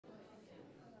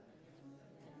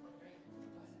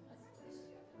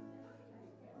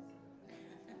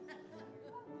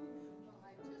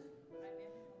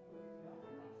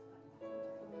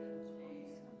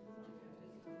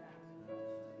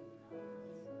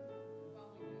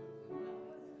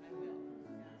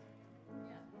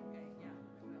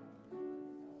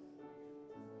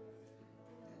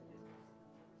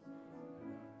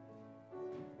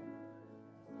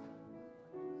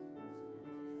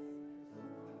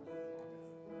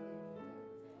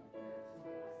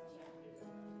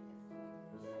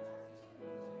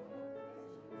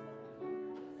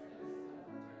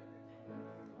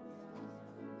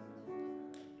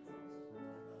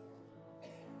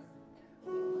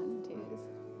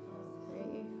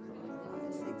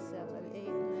7, 8,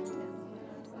 9, 10,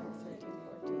 11, 12, 13,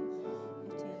 14,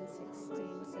 15,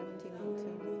 16, 17, 18,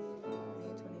 20,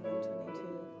 21, 22,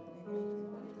 23,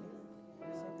 24,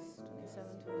 26,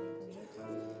 27, 28,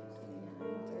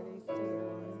 29, 30,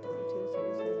 31, 32,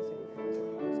 33, 34,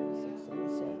 35,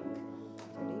 36, 37,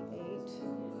 38,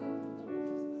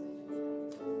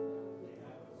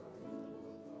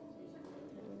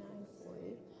 39,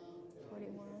 40,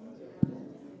 41.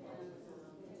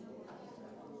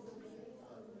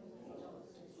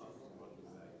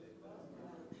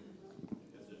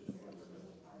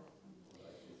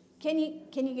 Can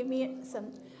you give me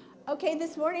some? Okay,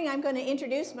 this morning I'm going to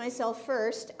introduce myself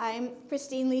first. I'm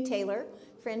Christine Leigh-Taylor,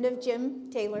 friend of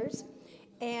Jim Taylor's,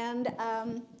 and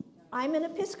I'm an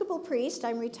Episcopal priest.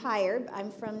 I'm retired. I'm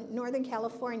from Northern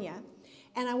California,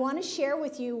 and I want to share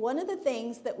with you one of the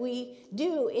things that we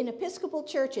do in Episcopal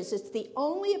churches. It's the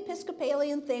only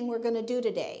Episcopalian thing we're going to do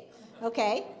today,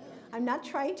 okay? I'm not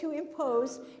trying to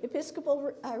impose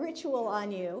Episcopal ritual on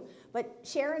you, but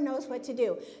Sharon knows what to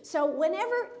do. So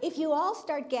if you all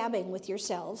start gabbing with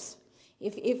yourselves,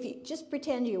 if you just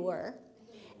pretend you were,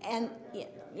 and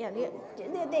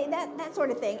that sort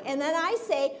of thing, and then I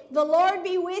say, "The Lord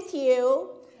be with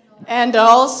you." And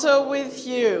also with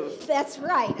you. That's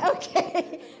right,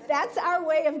 okay. That's our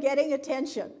way of getting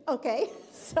attention, okay?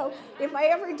 So if I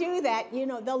ever do that,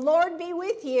 "The Lord be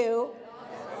with you."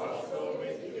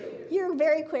 You're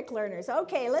very quick learners.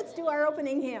 Okay, let's do our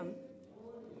opening hymn.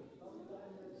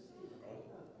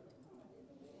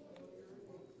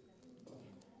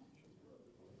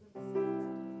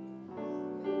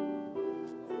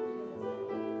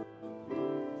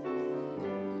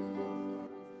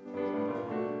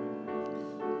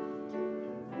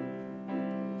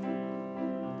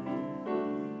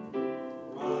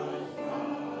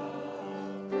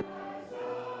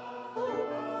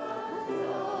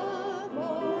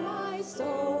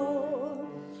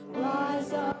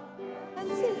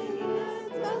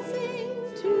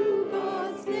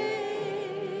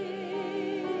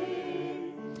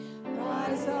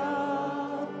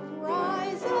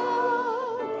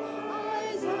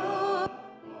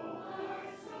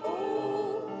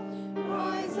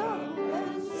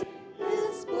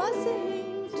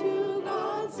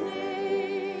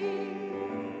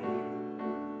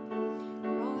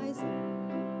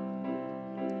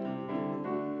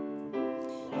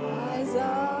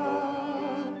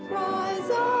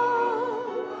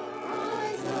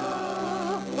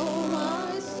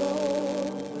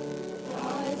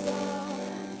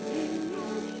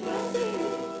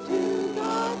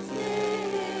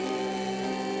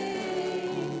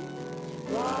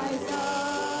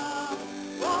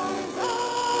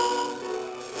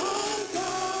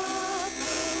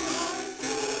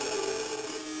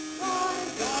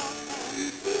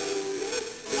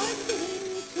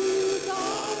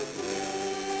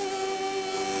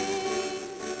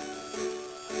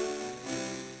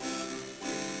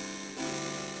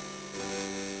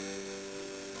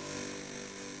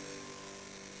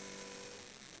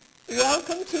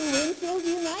 Welcome to Winfield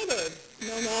United.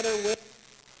 No matter where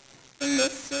in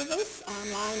this service,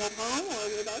 online at home, or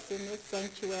with us in this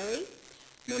sanctuary,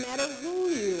 no matter who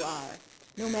you are,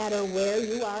 no matter where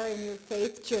you are in your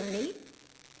faith journey,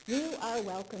 you are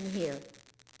welcome here.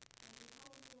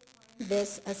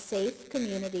 This a safe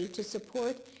community to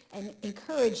support and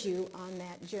encourage you on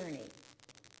that journey.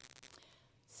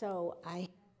 So I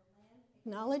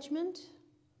acknowledgement.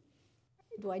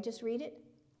 Do I just read it?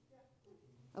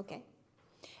 Okay.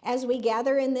 As we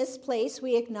gather in this place,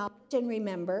 we acknowledge and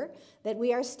remember that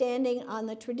we are standing on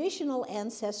the traditional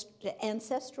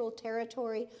ancestral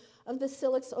territory of the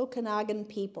Syilx Okanagan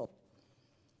people.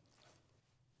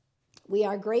 We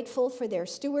are grateful for their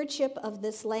stewardship of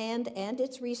this land and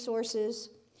its resources,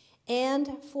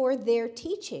 and for their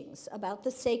teachings about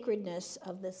the sacredness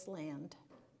of this land.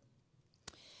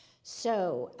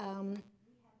 So, we have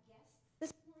guests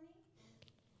this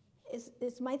morning.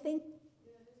 Is my thing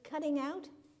cutting out?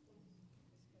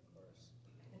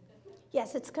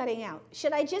 Yes, it's cutting out.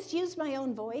 Should I just use my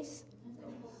own voice?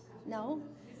 No?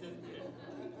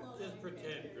 Just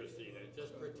pretend, Christina.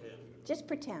 Just pretend. Just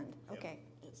pretend. Okay.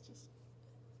 It's just.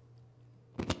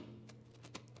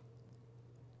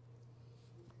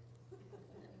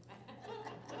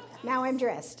 Now I'm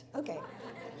dressed. Okay.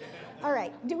 All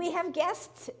right. Do we have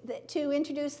guests to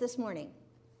introduce this morning?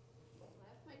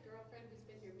 That's my girlfriend who's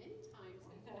been here many times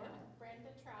before,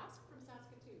 Brenda Trask from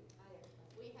Saskatoon.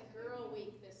 We had Girl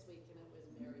Week this week, and it was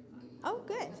very fun. Oh,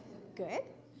 good. Good.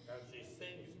 And she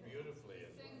sings beautifully.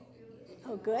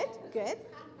 Oh, good. Good.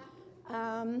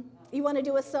 You want to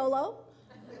do a solo?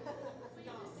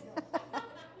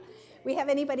 We have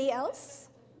anybody else?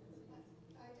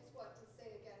 I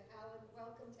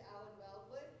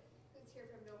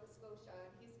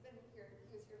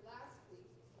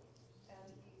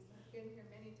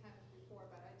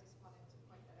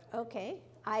Okay.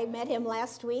 I met him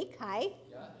last week. Hi.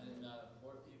 Yeah, and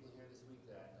more people here this week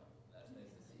that I know.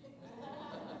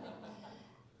 That's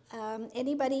nice to see.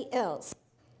 Anybody else?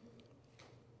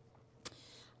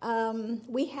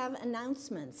 We have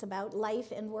announcements about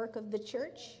life and work of the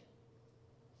church.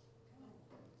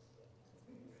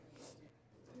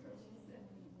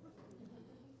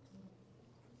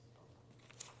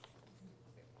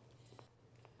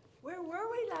 Where were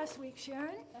we last week,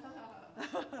 Sharon?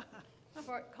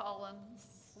 Fort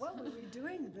Collins. What were we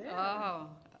doing there? Oh,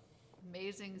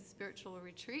 amazing spiritual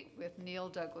retreat with Neil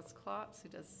Douglas Klotz,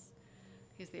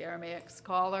 he's the Aramaic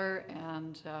scholar,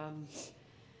 and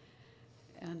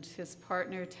his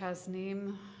partner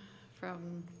Tasneem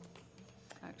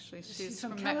she's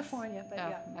from California, but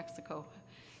yeah. Mexico.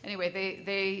 Anyway,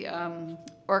 they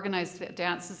organized the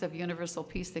Dances of Universal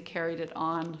Peace. They carried it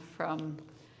on from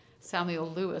Samuel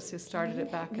Lewis, who started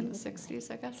it back in the 60s,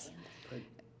 I guess.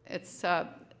 It's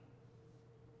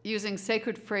using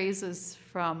sacred phrases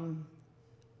from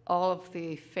all of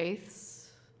the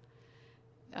faiths,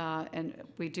 and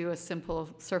we do a simple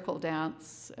circle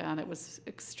dance, and it was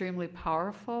extremely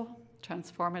powerful,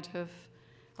 transformative.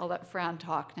 I'll let Fran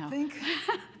talk now.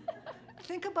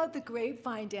 Think about the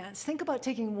grapevine dance. Think about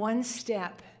taking one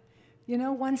step,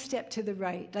 one step to the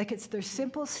right. Like they're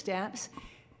simple steps.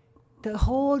 The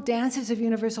whole Dances of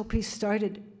Universal Peace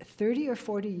started 30 or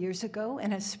 40 years ago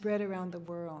and has spread around the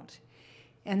world.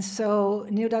 And so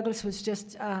Neil Douglas was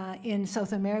just in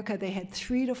South America. They had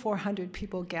 300 to 400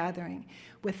 people gathering.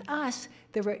 With us,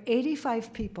 there were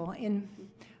 85 people in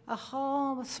a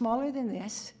hall smaller than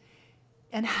this.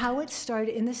 And how it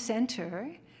started in the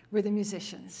center were the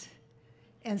musicians.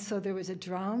 And so there was a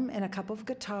drum and a couple of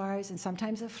guitars and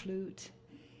sometimes a flute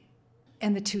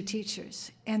and the two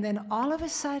teachers. And then all of a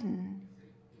sudden,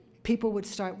 people would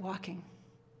start walking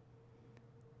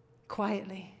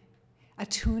quietly,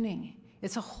 attuning.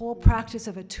 It's a whole practice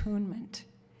of attunement.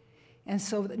 And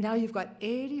so now you've got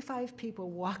 85 people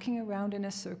walking around in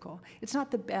a circle. It's not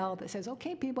the bell that says,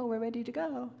 okay, people, we're ready to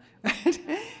go. Right?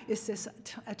 It's this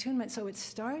attunement. So it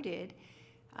started.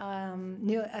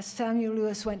 Samuel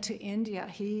Lewis went to India.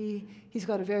 He's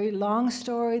got a very long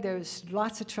story. There's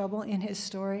lots of trouble in his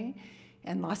story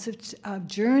and lots of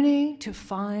journey to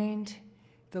find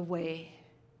the way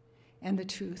and the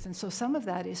truth. And so some of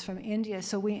that is from India.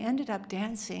 So we ended up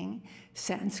dancing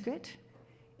Sanskrit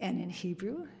and in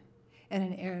Hebrew and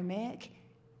in Aramaic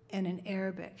and in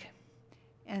Arabic.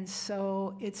 And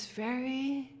so it's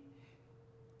very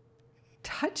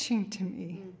touching to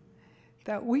me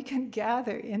that we can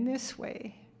gather in this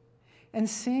way and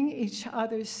sing each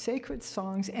other's sacred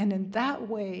songs, and in that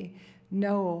way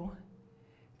know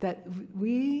that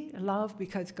we love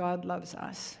because God loves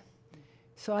us.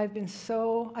 So I've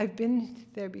been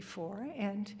there before,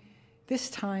 and this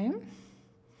time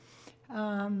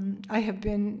I have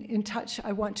been in touch.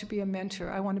 I want to be a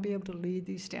mentor. I want to be able to lead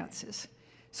these dances.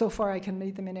 So far I can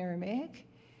lead them in Aramaic.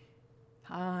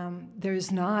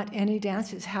 There's not any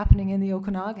dances happening in the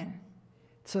Okanagan.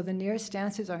 So the nearest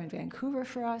dances are in Vancouver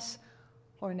for us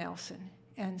or Nelson.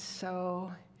 And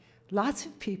so lots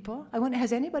of people.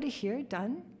 Has anybody here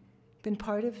been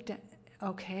part of,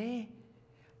 okay.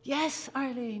 Yes,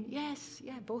 Arlene, yes,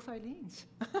 yeah, both Arlenes.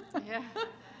 Yeah.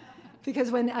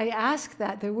 Because when I asked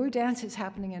that, there were dances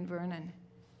happening in Vernon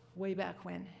way back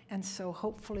when. And so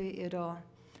hopefully it'll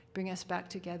bring us back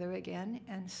together again.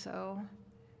 And so,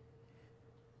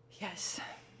 yes.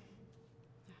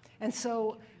 And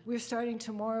so we're starting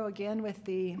tomorrow again with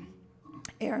the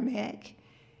Aramaic,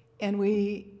 and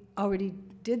we already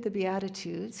did the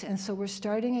Beatitudes, and so we're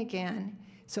starting again.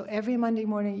 So every Monday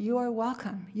morning, you are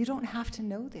welcome. You don't have to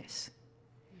know this.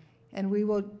 And we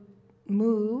will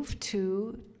move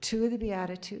to 2 of the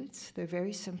Beatitudes. They're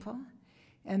very simple.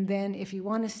 And then if you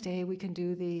want to stay, we can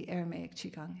do the Aramaic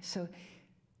Qigong. So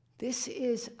this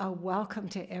is a welcome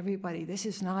to everybody. This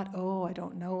is not, oh, I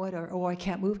don't know it, or oh, I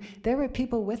can't move. There were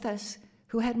people with us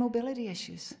who had mobility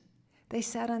issues. They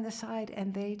sat on the side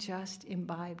and they just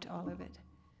imbibed all of it.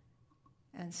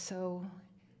 And so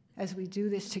as we do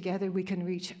this together, we can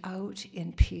reach out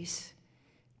in peace.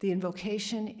 The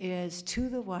invocation is to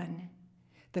the one,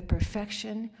 the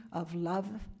perfection of love,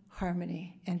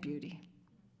 harmony, and beauty.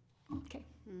 Okay.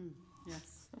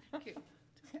 Yes. Thank you.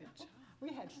 Good job. We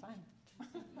had fun.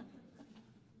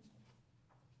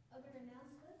 Other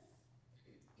announcements?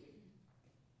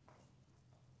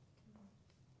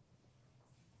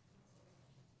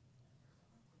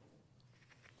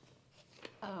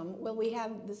 Well, we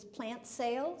have this plant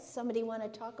sale. Somebody want to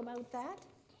talk about that?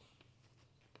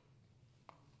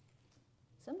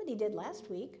 Somebody did last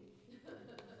week.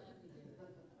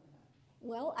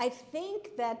 Well, I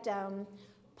think that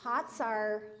Pots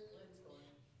are,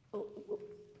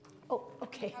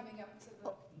 okay.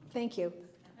 Oh, thank you.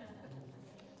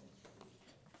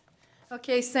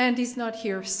 Okay, Sandy's not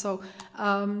here, so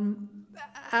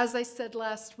as I said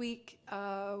last week,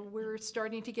 we're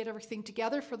starting to get everything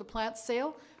together for the plant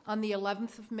sale on the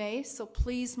 11th of May, so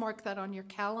please mark that on your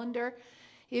calendar.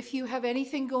 If you have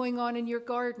anything going on in your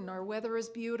garden, our weather is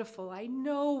beautiful. I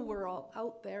know we're all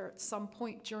out there at some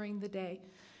point during the day.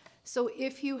 So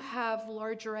if you have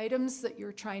larger items that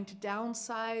you're trying to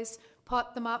downsize,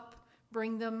 pot them up,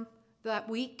 bring them that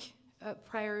week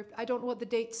prior. I don't know what the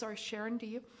dates are, Sharon, do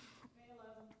you? May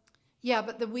 11th. Yeah,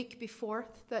 but the week before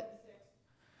that.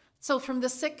 So from the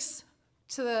 6th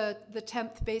to the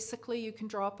 10th, basically, you can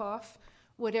drop off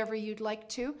whatever you'd like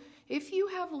to. If you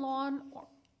have lawn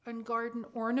and garden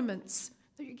ornaments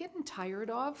that you're getting tired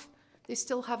of, they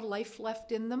still have life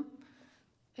left in them,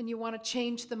 and you want to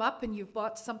change them up and you've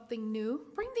bought something new,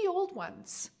 bring the old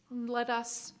ones and let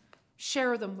us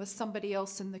share them with somebody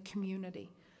else in the community.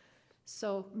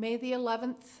 So May the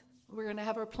 11th, we're going to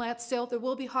have our plant sale. There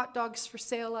will be hot dogs for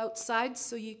sale outside,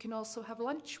 so you can also have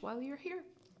lunch while you're here.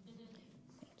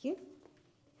 Thank you.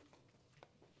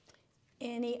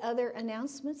 Any other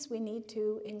announcements we need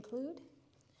to include?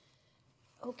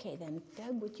 Okay, then,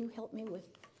 Doug, would you help me with,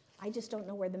 I just don't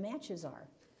know where the matches are.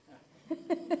 Well,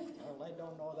 I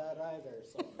don't know that either,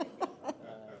 so.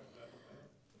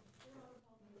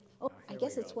 Oh, I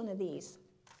guess it's one of these.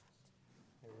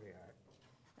 Here we are.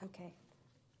 Okay.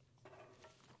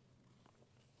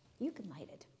 You can light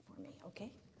it for me,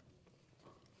 okay?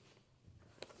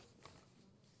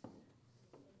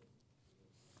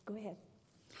 Go ahead.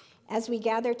 As we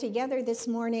gather together this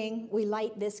morning, we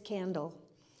light this candle.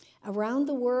 Around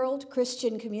the world,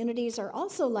 Christian communities are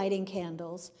also lighting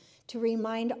candles to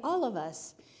remind all of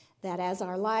us that as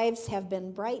our lives have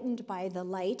been brightened by the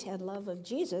light and love of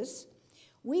Jesus,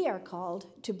 we are called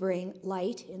to bring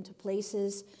light into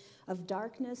places of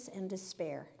darkness and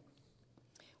despair.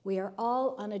 We are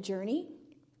all on a journey,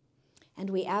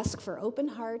 and we ask for open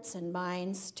hearts and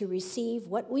minds to receive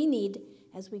what we need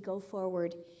as we go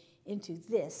forward into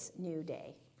this new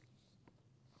day.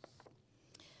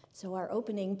 So our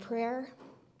opening prayer,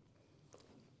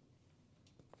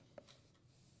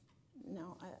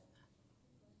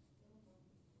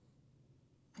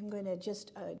 I'm going to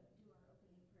just do our opening prayer.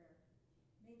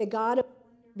 May the God of wonder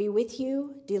be with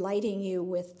you, delighting you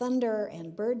with thunder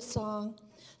and bird song,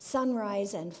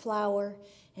 sunrise and flower,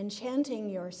 enchanting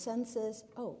your senses.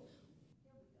 Oh.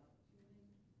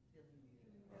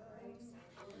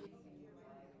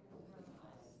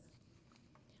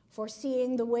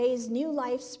 Foreseeing the ways new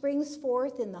life springs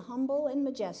forth in the humble and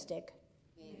majestic.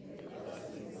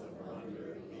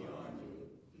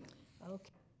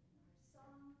 Okay.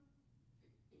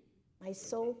 My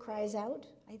soul cries out,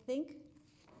 I think.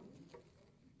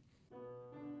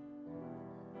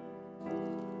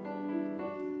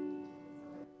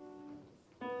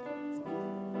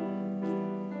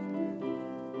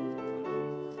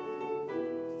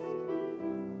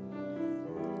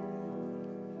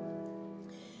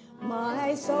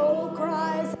 My soul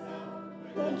cries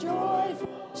out the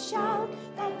joyful shout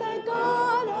that the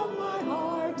God of my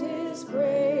heart is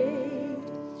great.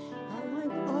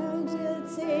 It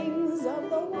sings of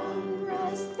the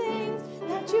wondrous things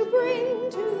that you bring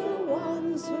to the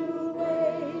ones who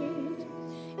wait.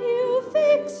 You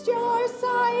fixed your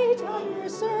sight on your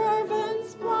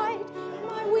servant's plight, and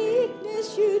my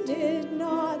weakness you did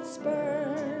not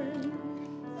spurn.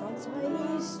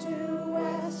 From east to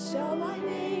west shall my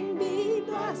name be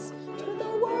blessed, till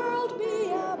the world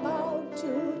be about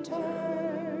to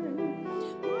turn.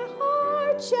 My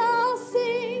heart shall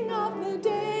sing of the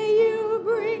day you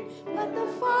bring, let the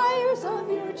fires of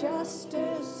your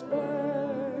justice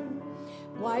burn.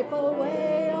 Wipe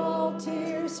away all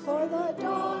tears, for the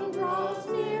dawn draws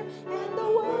near, and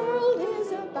the world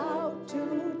is about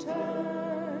to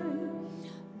turn.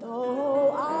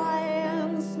 Though I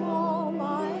am small,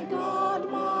 my God,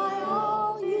 my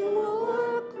all, you will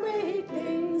work great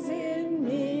things in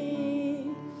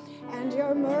me. And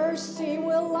your mercy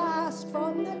will last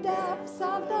from the depths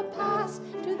of the past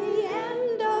to the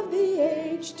end of the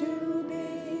age to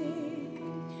be.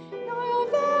 Your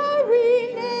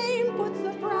very name puts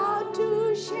the proud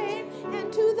to shame,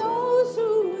 and to those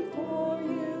who would for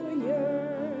you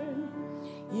yearn.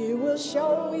 You will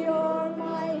show your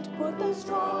might, put the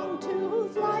strong to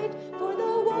flight, for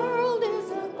the world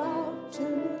is about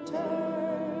to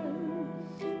turn.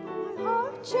 My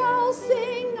heart shall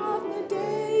sing of the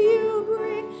day you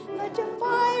bring, let your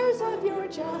fires of your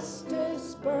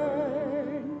justice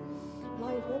burn.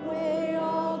 Wipe away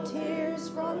all tears,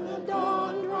 from the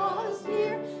dawn draws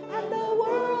near, and the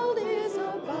world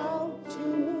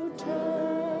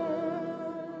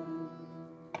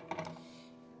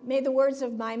May the words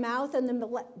of my mouth and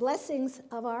the blessings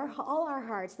of all our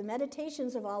hearts, the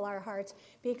meditations of all our hearts,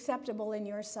 be acceptable in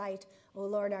your sight, O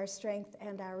Lord, our strength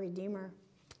and our Redeemer.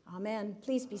 Amen.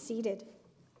 Please be seated.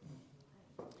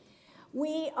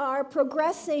 We are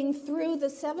progressing through the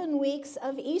 7 weeks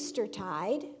of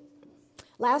Eastertide.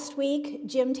 Last week,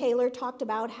 Jim Taylor talked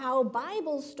about how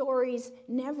Bible stories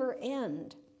never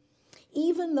end,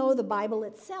 even though the Bible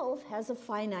itself has a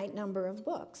finite number of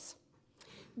books.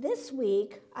 This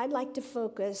week, I'd like to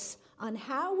focus on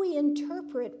how we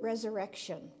interpret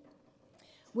resurrection,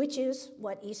 which is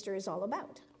what Easter is all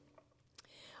about.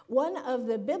 One of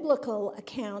the biblical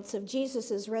accounts of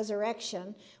Jesus'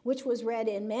 resurrection, which was read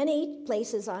in many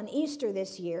places on Easter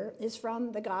this year, is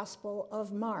from the Gospel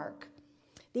of Mark,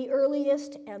 the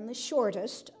earliest and the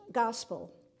shortest gospel.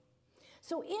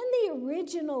 So in the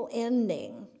original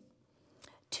ending,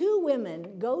 2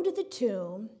 women go to the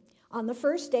tomb on the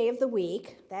first day of the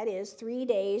week, that is 3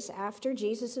 days after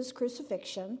Jesus'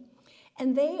 crucifixion,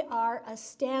 and they are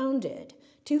astounded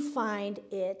to find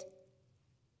it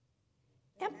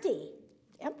empty.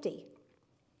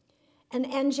 An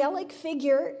angelic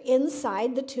figure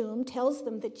inside the tomb tells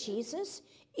them that Jesus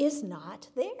is not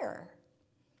there,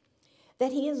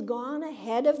 that he has gone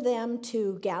ahead of them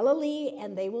to Galilee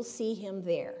and they will see him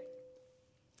there.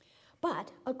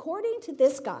 But according to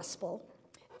this gospel,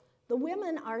 the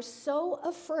women are so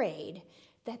afraid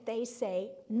that they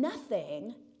say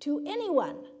nothing to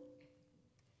anyone.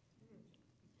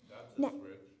 That's a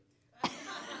switch.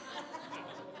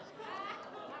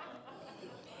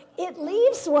 It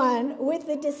leaves one with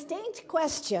the distinct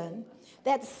question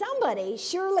that somebody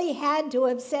surely had to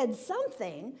have said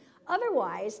something,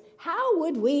 otherwise, how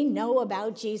would we know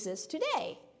about Jesus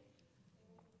today?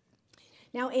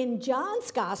 Now, in John's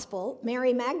gospel,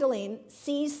 Mary Magdalene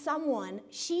sees someone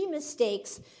she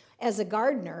mistakes as a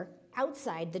gardener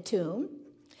outside the tomb,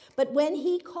 but when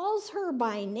he calls her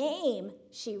by name,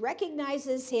 she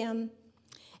recognizes him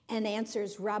and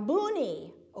answers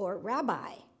Rabboni, or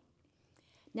Rabbi.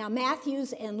 Now,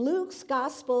 Matthew's and Luke's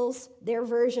gospels, their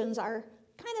versions are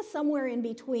kind of somewhere in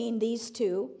between these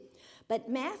two, but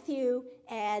Matthew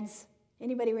adds,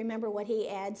 anybody remember what he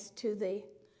adds to the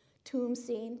tomb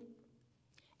scene?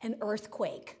 An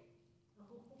earthquake.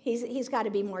 He's got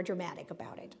to be more dramatic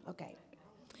about it. Okay.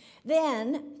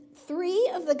 Then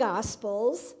 3 of the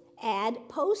Gospels add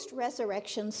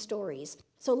post-resurrection stories.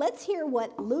 So let's hear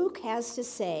what Luke has to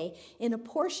say in a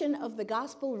portion of the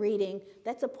Gospel reading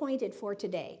that's appointed for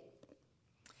today.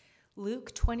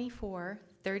 Luke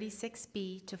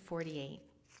 24:36b to 48.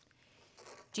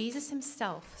 Jesus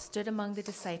himself stood among the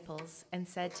disciples and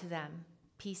said to them,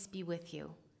 "Peace be with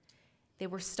you." They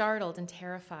were startled and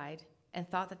terrified and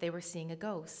thought that they were seeing a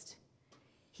ghost.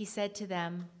 He said to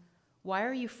them, "Why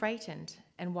are you frightened,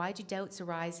 and why do doubts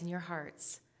arise in your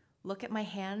hearts? Look at my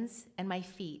hands and my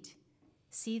feet.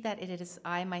 See that it is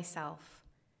I myself.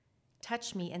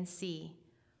 Touch me and see,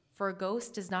 for a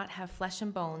ghost does not have flesh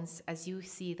and bones as you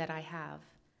see that I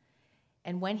have."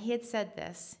 And when he had said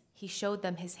this, he showed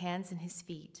them his hands and his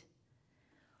feet.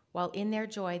 While in their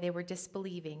joy they were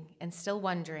disbelieving and still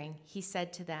wondering, he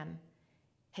said to them,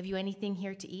 "Have you anything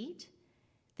here to eat?"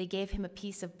 They gave him a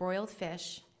piece of broiled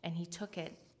fish, and he took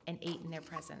it and ate in their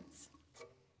presence.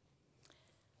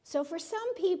 So for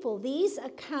some people, these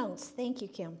accounts, thank you,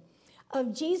 Kim,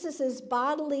 of Jesus'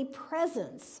 bodily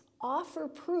presence offer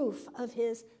proof of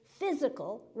his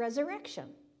physical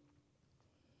resurrection.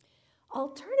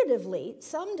 Alternatively,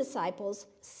 some disciples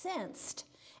sensed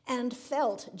and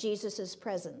felt Jesus'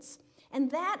 presence, and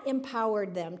that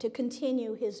empowered them to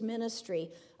continue his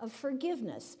ministry of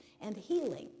forgiveness and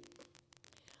healing.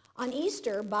 On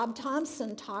Easter, Bob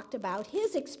Thompson talked about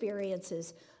his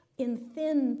experiences in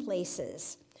thin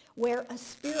places where a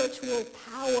spiritual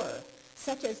power,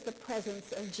 such as the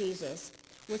presence of Jesus,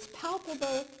 was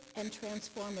palpable and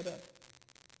transformative.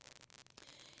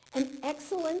 An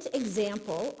excellent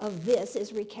example of this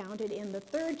is recounted in the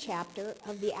 3rd chapter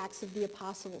of the Acts of the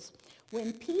Apostles,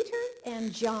 when Peter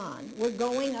and John were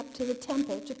going up to the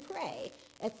temple to pray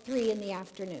at 3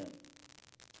 p.m.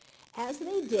 As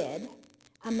they did,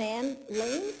 a man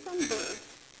lame from birth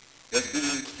was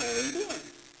being carried in.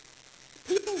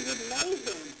 People would lay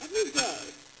him every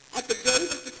day at the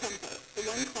gate of the temple, the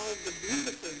one called the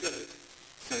Beautiful Gate,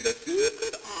 so that he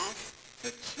could ask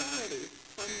for charity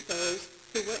from those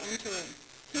who were entering.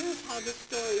 Here's how the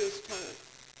story is told.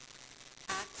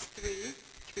 Acts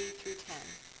 3:3-10.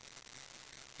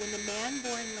 When the man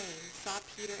born lame saw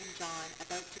Peter and John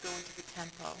about to go into the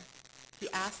temple, he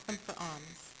asked them for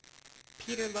alms.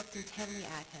 Peter looked intently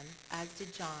at him, as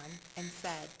did John, and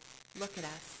said, "Look at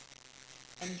us."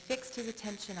 and he fixed his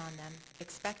attention on them,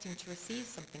 expecting to receive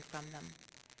something from them.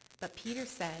 But Peter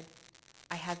said,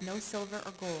 I have no silver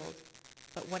or gold,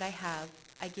 but what I have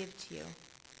I give to you.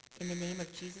 In the name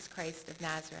of Jesus Christ of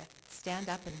Nazareth, stand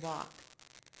up and walk.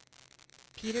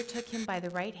 Peter took him by the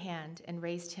right hand and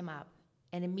raised him up,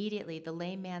 and immediately the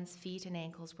lame man's feet and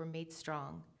ankles were made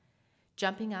strong.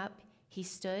 Jumping up, he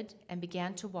stood and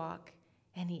began to walk,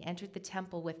 and he entered the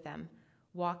temple with them,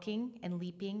 walking and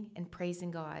leaping and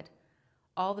praising God.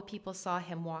 All the people saw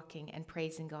him walking and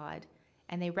praising God,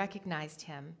 and they recognized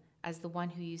him as the one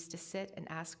who used to sit and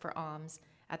ask for alms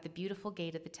at the beautiful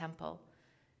gate of the temple,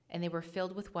 and they were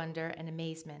filled with wonder and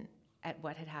amazement at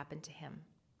what had happened to him.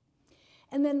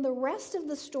 And then the rest of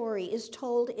the story is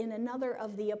told in another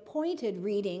of the appointed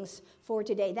readings for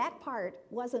today. That part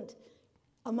wasn't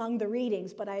among the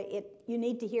readings, but you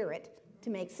need to hear it to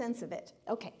make sense of it.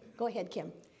 Okay, go ahead,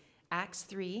 Kim. Acts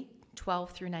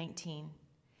 3:12 through 19.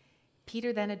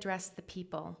 Peter then addressed the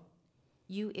people.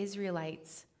 You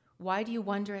Israelites, why do you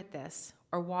wonder at this,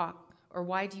 or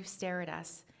why do you stare at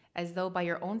us, as though by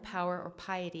your own power or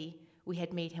piety we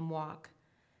had made him walk?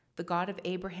 The God of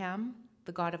Abraham,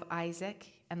 the God of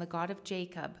Isaac, and the God of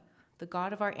Jacob, the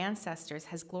God of our ancestors,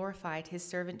 has glorified his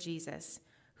servant Jesus,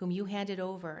 whom you handed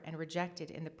over and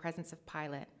rejected in the presence of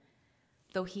Pilate,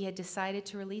 though he had decided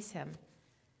to release him.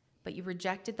 But you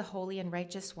rejected the holy and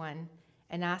righteous one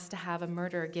and asked to have a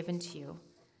murderer given to you,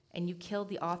 and you killed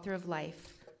the author of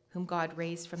life, whom God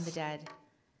raised from the dead.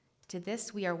 To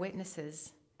this we are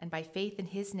witnesses, and by faith in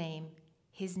his name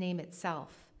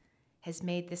itself, has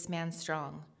made this man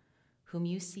strong, whom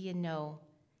you see and know,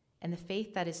 and the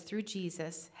faith that is through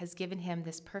Jesus has given him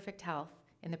this perfect health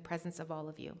in the presence of all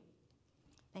of you.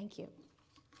 Thank you.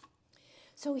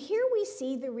 So here we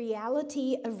see the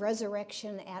reality of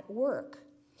resurrection at work.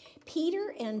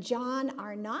 Peter and John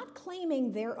are not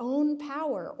claiming their own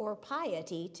power or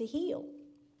piety to heal.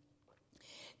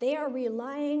 They are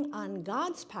relying on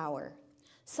God's power,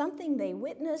 something they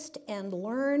witnessed and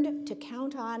learned to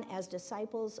count on as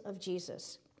disciples of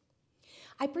Jesus.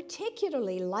 I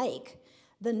particularly like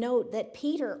the note that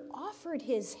Peter offered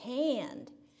his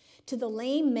hand to the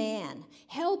lame man,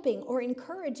 helping or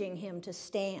encouraging him to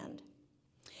stand.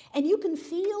 And you can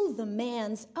feel the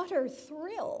man's utter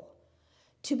thrill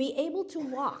to be able to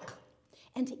walk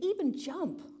and to even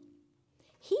jump.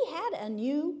 He had a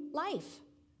new life.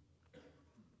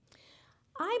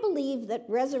 I believe that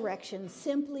resurrection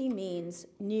simply means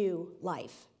new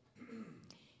life.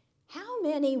 How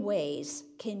many ways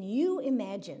can you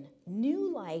imagine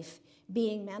new life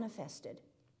being manifested?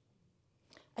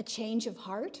 A change of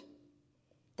heart?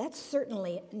 That's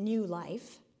certainly new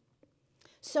life.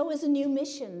 So is a new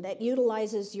mission that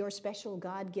utilizes your special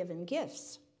God-given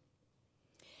gifts.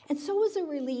 And so is a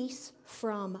release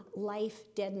from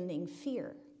life-deadening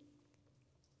fear.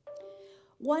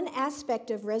 One aspect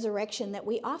of resurrection that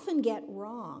we often get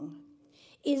wrong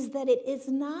is that it is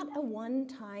not a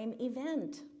one-time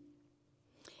event.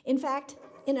 In fact,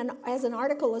 as an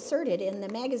article asserted in the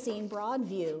magazine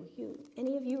Broadview,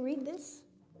 any of you read this?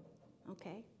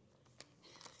 Okay.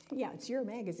 Yeah, it's your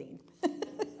magazine.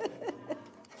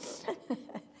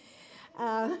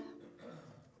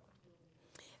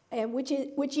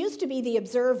 Which used to be The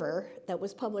Observer, that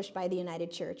was published by the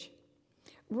United Church.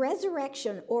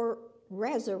 Resurrection, or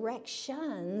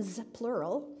resurrections,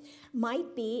 plural,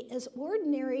 might be as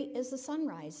ordinary as the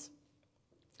sunrise.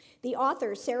 The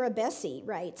author, Sarah Bessey,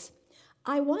 writes,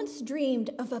 I once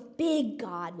dreamed of a big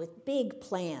God with big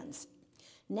plans.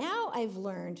 Now I've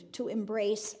learned to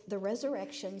embrace the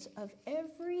resurrections of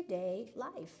everyday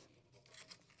life.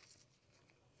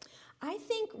 I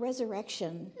think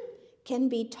resurrection can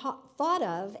be thought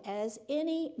of as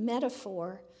any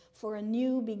metaphor for a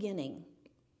new beginning,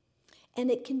 and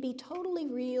it can be totally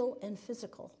real and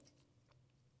physical.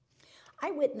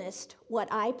 I witnessed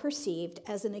what I perceived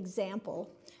as an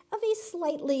example of a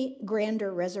slightly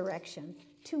grander resurrection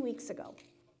 2 weeks ago.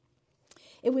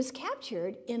 It was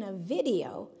captured in a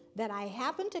video that I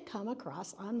happened to come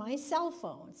across on my cell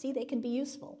phone. See, they can be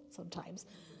useful sometimes.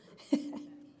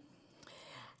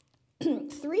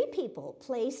 3 people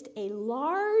placed a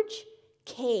large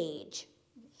cage,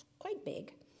 quite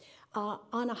big,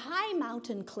 on a high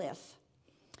mountain cliff,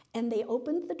 and they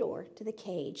opened the door to the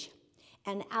cage,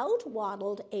 and out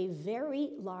waddled a very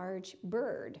large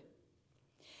bird.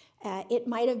 It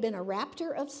might have been a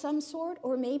raptor of some sort,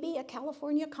 or maybe a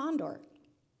California condor.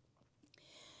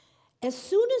 As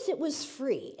soon as it was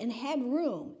free and had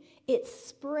room, it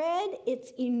spread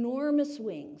its enormous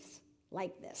wings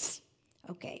like this.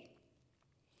 Okay.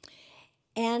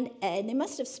 And they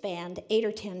must have spanned 8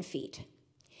 or 10 feet.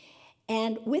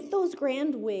 And with those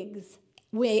grand wings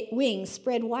wings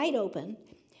spread wide open,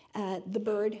 the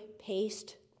bird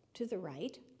paced to the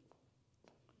right,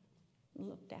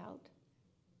 looked out,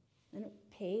 and it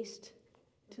paced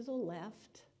to the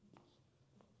left,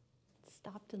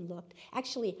 stopped and looked.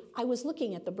 Actually, I was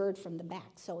looking at the bird from the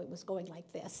back, so it was going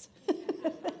like this.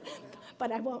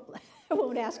 But I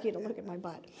won't ask you to look at my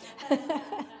butt.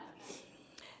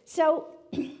 So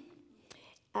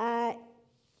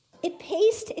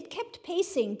it kept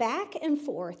pacing back and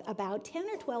forth about 10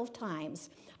 or 12 times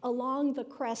along the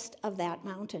crest of that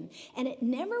mountain, and it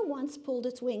never once pulled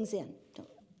its wings in.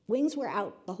 Wings were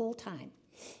out the whole time.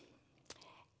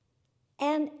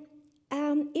 And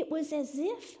it was as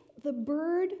if the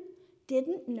bird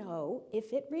didn't know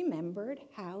if it remembered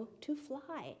how to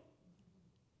fly.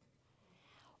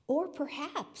 Or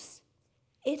perhaps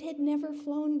it had never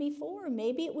flown before.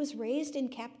 Maybe it was raised in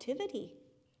captivity.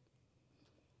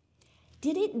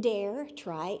 Did it dare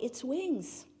try its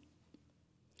wings?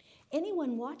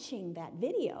 Anyone watching that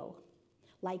video,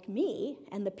 like me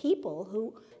and the people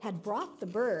who had brought the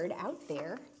bird out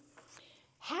there,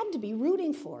 had to be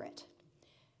rooting for it.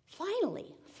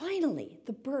 Finally,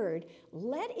 the bird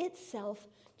let itself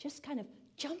just kind of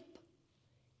jump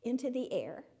into the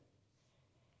air,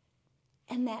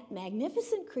 and that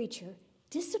magnificent creature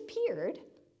disappeared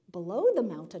below the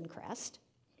mountain crest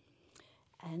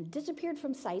and disappeared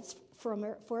from sight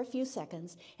for a few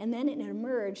seconds, and then it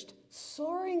emerged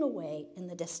soaring away in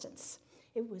the distance.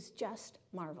 It was just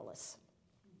marvelous.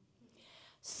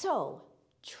 So,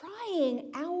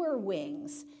 trying our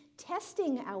wings,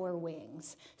 testing our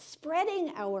wings,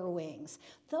 spreading our wings,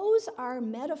 those are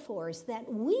metaphors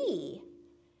that we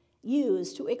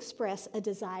use to express a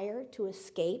desire to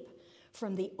escape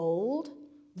from the old,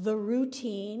 the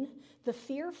routine, the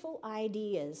fearful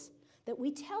ideas that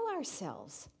we tell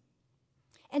ourselves,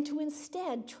 and to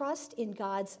instead trust in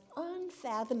God's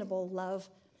unfathomable love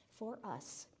for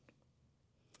us.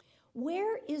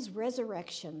 Where is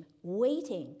resurrection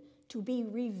waiting to be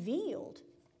revealed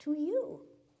to you?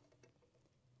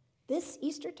 This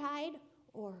Eastertide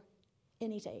or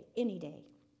any day?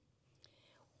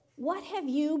 What have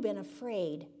you been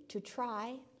afraid to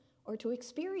try or to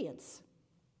experience?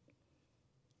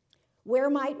 Where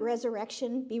might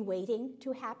resurrection be waiting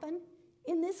to happen?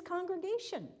 In this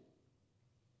congregation.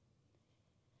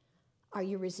 Are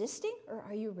you resisting or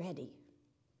are you ready?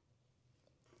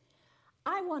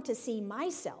 I want to see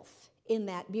myself in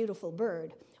that beautiful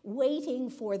bird, waiting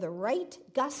for the right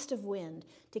gust of wind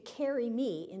to carry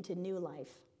me into new life.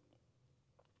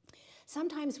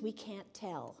 Sometimes we can't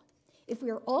tell if we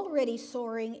are already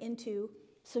soaring into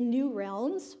some new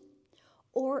realms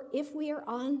or if we are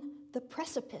on the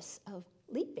precipice of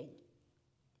leaping.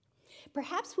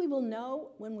 Perhaps we will know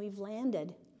when we've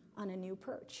landed on a new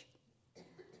perch.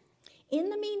 In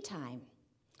the meantime,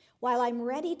 while I'm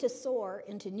ready to soar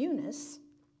into newness,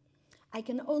 I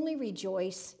can only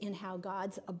rejoice in how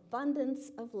God's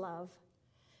abundance of love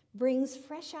brings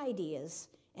fresh ideas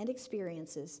and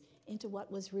experiences into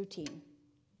what was routine.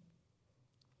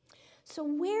 So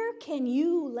where can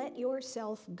you let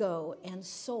yourself go and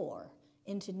soar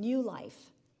into new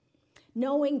life,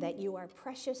 knowing that you are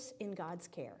precious in God's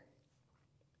care?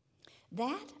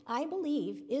 That, I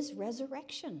believe, is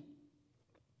resurrection.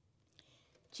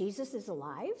 Jesus is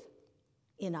alive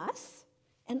in us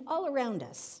and all around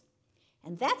us.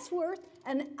 And that's worth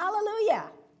an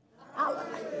alleluia.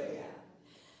 Hallelujah.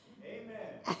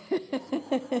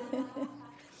 Amen.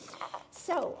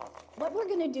 So, what we're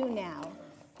going to do now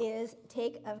is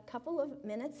take a couple of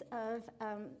minutes of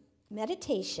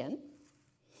meditation.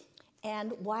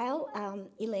 And while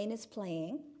Elaine is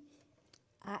playing,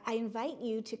 I invite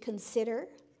you to consider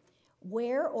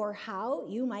where or how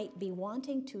you might be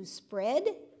wanting to spread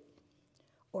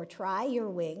or try your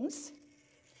wings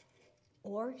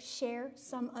or share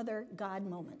some other God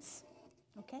moments.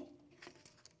 Okay?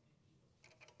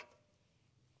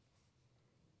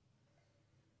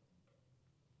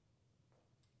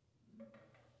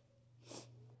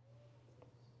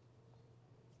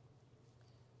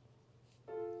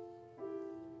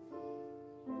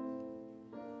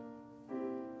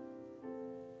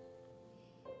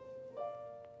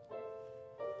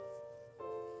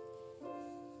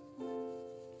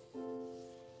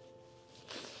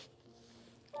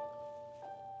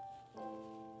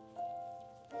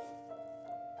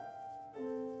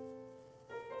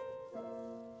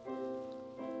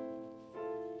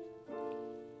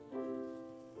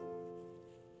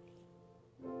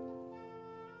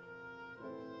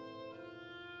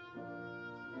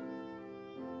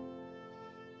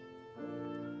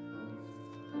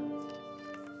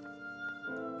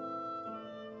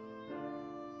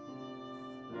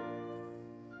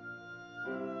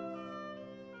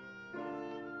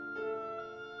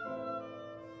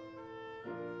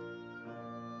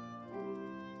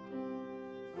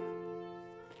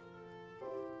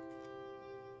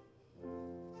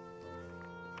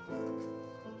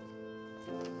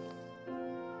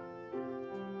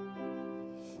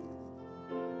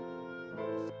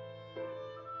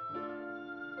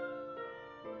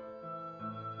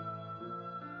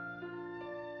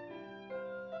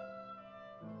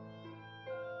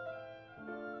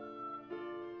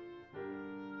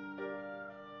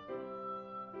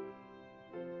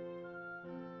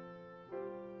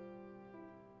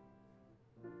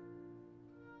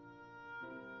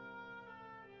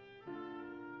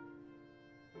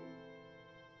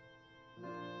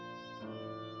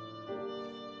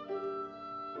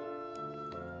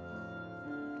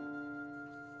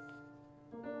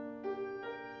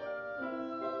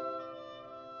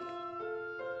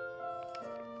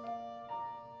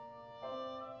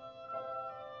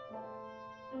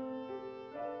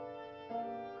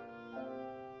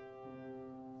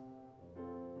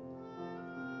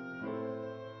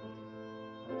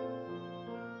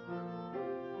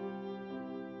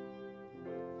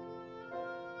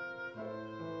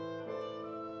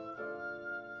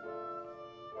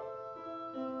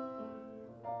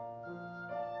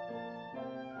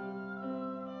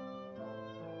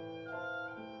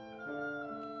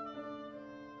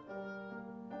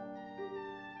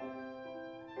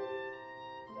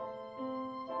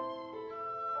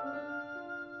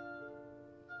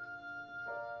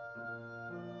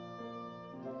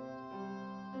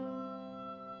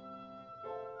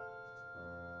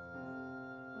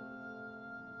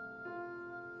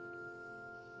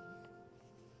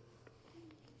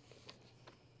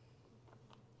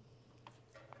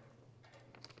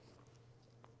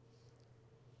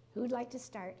 Who'd like to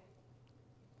start?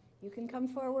 You can come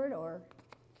forward, or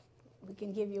we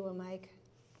can give you a mic.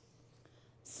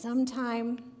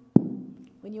 Sometime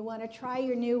when you want to try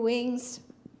your new wings,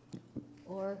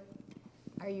 or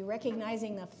are you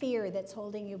recognizing the fear that's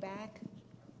holding you back,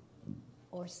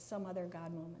 or some other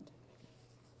God moment?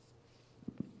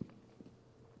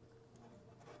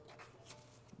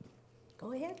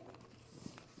 Go ahead.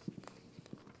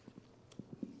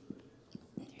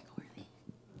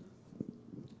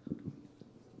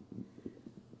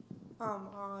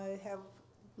 I have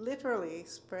literally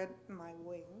spread my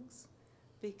wings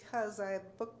because I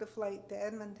booked a flight to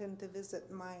Edmonton to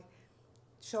visit my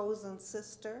chosen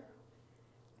sister,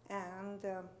 and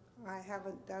I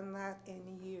haven't done that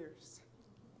in years.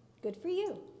 Good for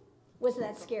you. Was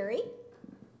that scary?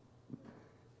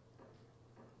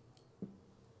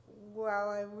 Well,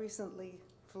 I recently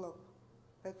flew.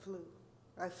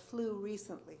 I flew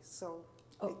recently, so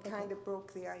it kind of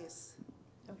broke the ice.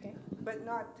 Okay. But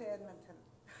not to Edmonton.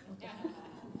 Okay.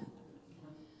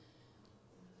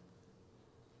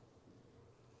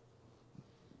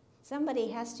 Somebody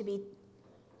has to be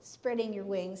spreading your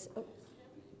wings. Oh.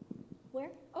 Where?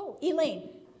 Oh, Elaine.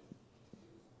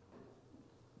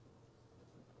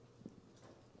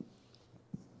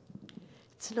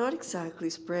 It's not exactly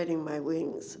spreading my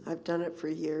wings. I've done it for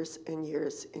years and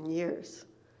years and years.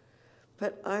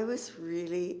 But I was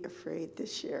really afraid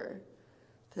this year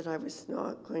that I was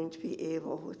not going to be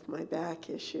able, with my back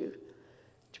issue,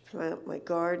 to plant my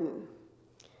garden.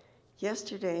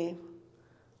 Yesterday,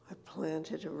 I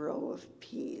planted a row of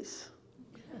peas.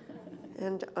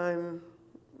 And I'm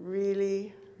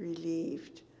really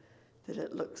relieved that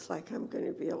it looks like I'm going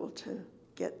to be able to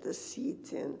get the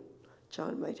seeds in.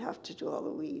 John might have to do all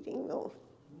the weeding, though.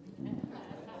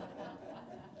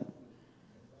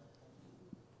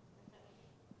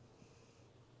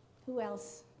 Who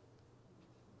else?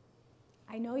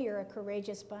 I know you're a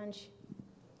courageous bunch.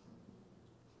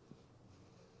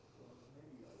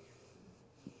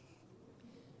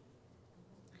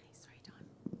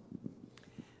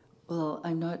 Well,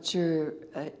 I'm not sure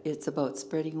it's about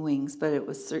spreading wings, but it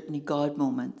was certainly God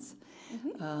moments.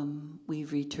 Mm-hmm.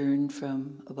 We've returned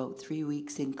from about 3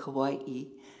 weeks in Kauai.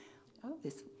 Oh.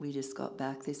 We just got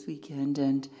back this weekend,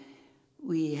 and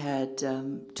we had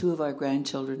 2 of our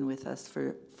grandchildren with us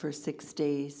for 6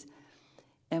 days,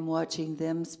 and watching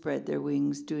them spread their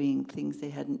wings, doing things they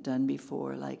hadn't done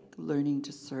before, like learning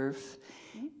to surf,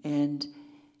 and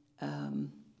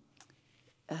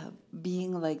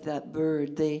being like that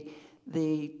bird.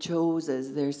 They chose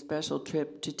as their special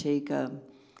trip to take a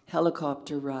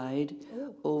helicopter ride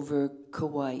over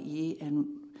Kauai,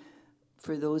 and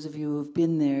for those of you who have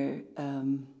been there,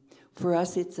 for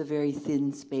us it's a very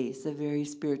thin space, a very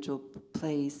spiritual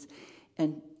place,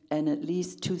 and at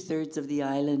least 2/3 of the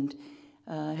island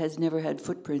has never had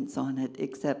footprints on it,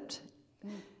 except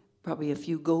probably a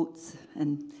few goats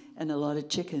and a lot of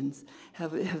chickens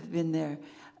have been there.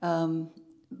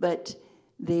 But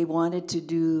they wanted to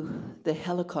do the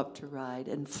helicopter ride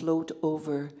and float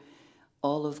over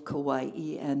all of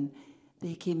Kauai, and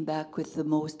they came back with the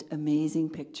most amazing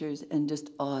pictures and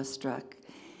just awestruck.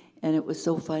 And it was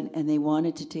so fun, and they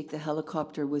wanted to take the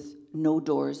helicopter with no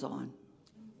doors on.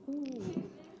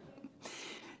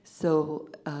 So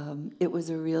it was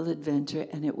a real adventure,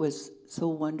 and it was so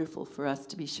wonderful for us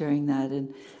to be sharing that.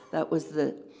 And that was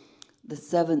the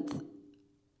 7th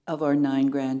of our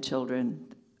 9 grandchildren,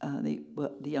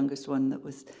 the youngest one that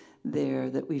was there,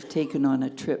 that we've taken on a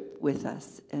trip with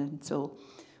us. And so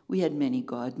we had many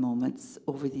God moments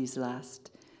over these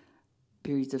last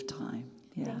periods of time.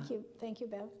 Yeah. Thank you,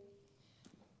 Bev.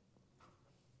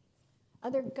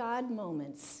 Other God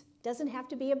moments. Doesn't have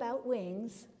to be about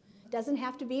wings. Doesn't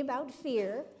have to be about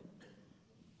fear.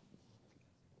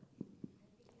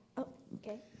 Oh,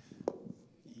 okay.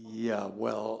 Yeah,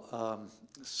 well,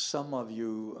 some of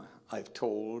you I've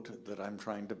told that I'm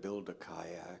trying to build a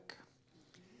kayak.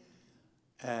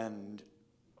 And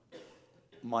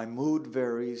my mood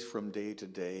varies from day to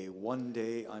day. One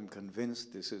day I'm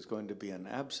convinced this is going to be an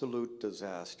absolute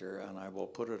disaster, and I will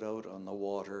put it out on the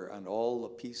water and all the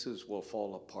pieces will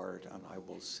fall apart and I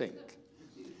will sink.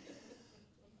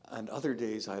 And other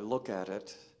days I look at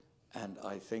it and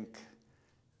I think,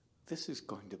 this is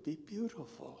going to be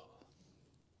beautiful.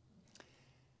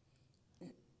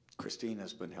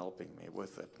 Christina's been helping me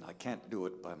with it, and I can't do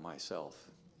it by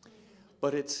myself.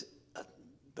 But it's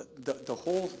the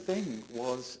whole thing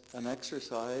was an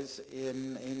exercise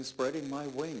in spreading my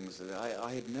wings.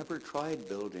 I had never tried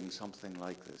building something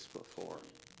like this before.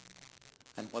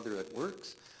 And whether it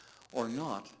works or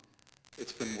not,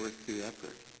 it's been worth the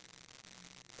effort.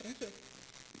 Thank you.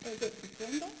 Is it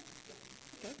Brenda?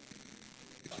 Okay.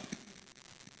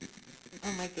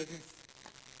 Oh my goodness.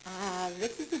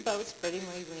 This is about spreading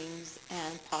my wings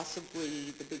and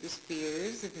possibly the biggest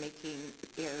fears of making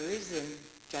errors in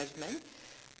judgment.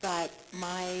 But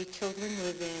my children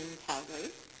live in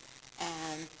Calgary,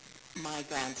 and my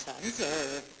grandsons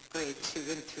are grade 2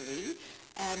 and 3,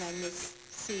 and I miss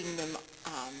seeing them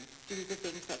do the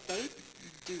things that they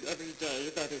do every day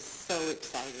that is so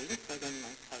exciting for them,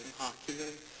 like playing hockey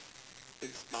or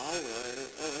baseball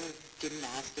or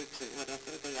gymnastics or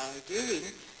whatever they are doing.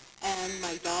 And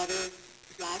my daughter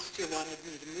last year wanted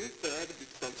me to move there to be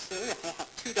closer. I have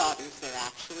 2 daughters there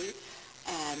actually,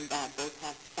 and both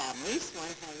have families. One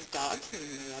has dogs and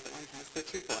the other one has their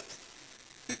 2 boys.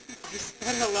 I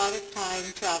spend a lot of time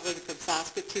traveling from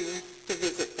Saskatoon to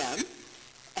visit them,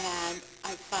 and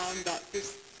I found that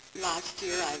this last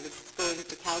year I was going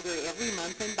to Calgary every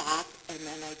month and back, and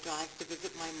then I drive to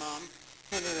visit my mom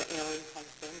and her ailing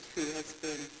husband, who has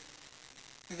been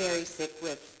very sick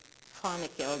with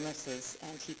chronic illnesses,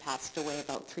 and he passed away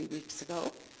about 3 weeks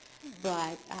ago.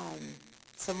 But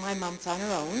so my mom's on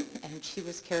her own, and she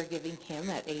was caregiving him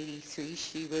at 83.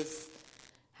 She was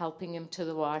helping him to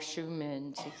the washroom,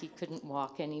 and he couldn't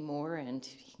walk anymore, and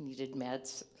he needed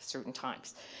meds certain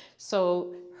times.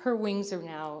 So her wings are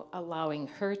now allowing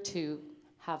her to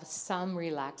have some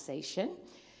relaxation.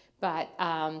 But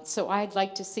so I'd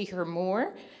like to see her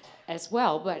more as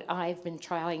well, but I've been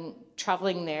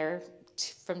traveling there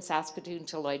from Saskatoon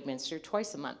to Lloydminster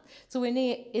twice a month. So in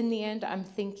the end, I'm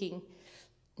thinking,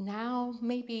 now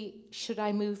maybe should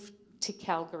I move to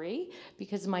Calgary,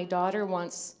 because my daughter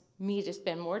wants me to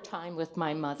spend more time with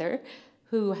my mother,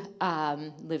 who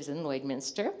lives in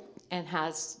Lloydminster and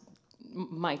has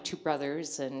my 2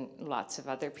 brothers and lots of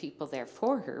other people there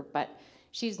for her, but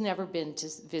she's never been to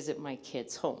visit my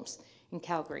kids' homes in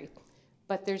Calgary.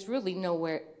 But there's really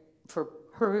nowhere for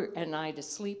her and I to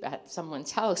sleep at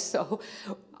someone's house, so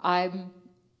I'm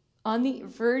on the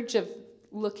verge of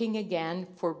looking again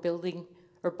for building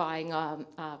or buying a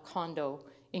condo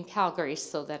in Calgary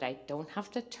so that I don't have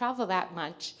to travel that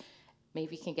much.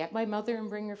 Maybe can get my mother and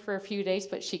bring her for a few days,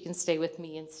 but she can stay with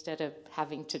me instead of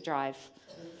having to drive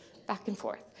back and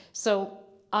forth. So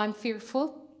I'm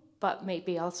fearful, but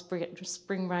maybe I'll spread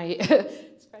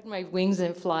my wings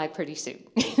and fly pretty soon.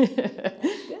 That's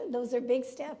good. Those are big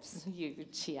steps.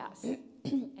 Huge, yes.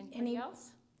 Anybody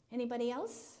else? Anybody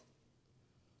else?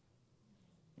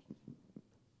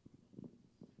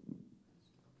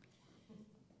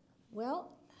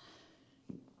 Well,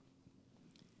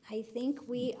 I think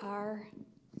we are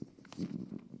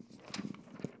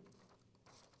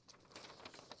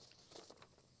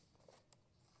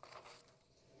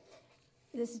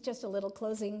this is just a little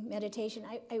closing meditation.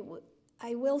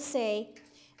 I will say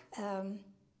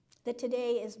that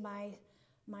today is my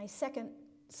second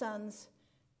son's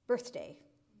birthday.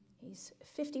 He's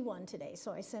 51 today,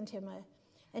 so I sent him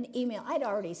an email. I'd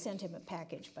already sent him a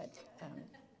package, but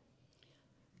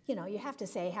you know, you have to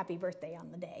say happy birthday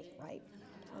on the day, right?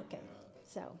 Okay,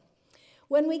 so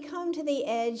when we come to the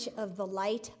edge of the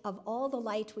light, of all the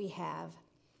light we have,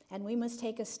 and we must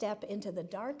take a step into the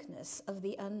darkness of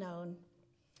the unknown,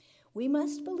 we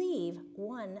must believe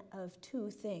one of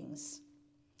 2 things.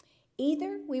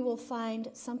 Either we will find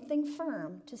something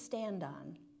firm to stand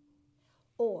on,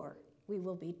 or we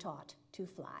will be taught to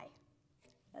fly.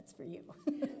 That's for you.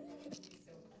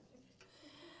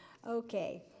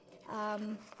 Okay.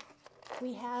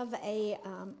 We have a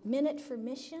minute for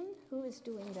mission. Who is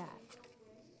doing that?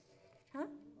 Huh?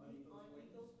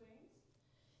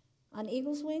 On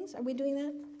Eagle's Wings? Are we doing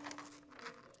that?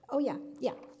 Oh, yeah,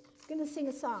 yeah. I'm going to sing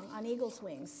a song on Eagle's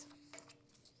Wings.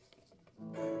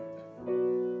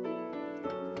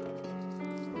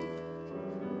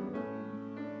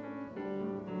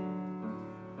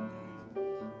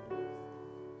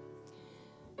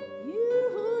 You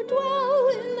who dwell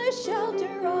in the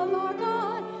shelter of our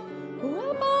God,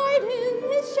 who abide in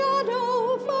his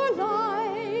shadow for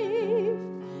life,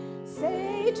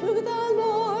 say to the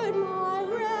Lord, my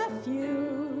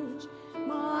refuge,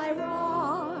 my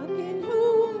rock in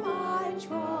whom I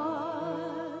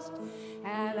trust,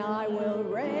 and I will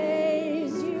reign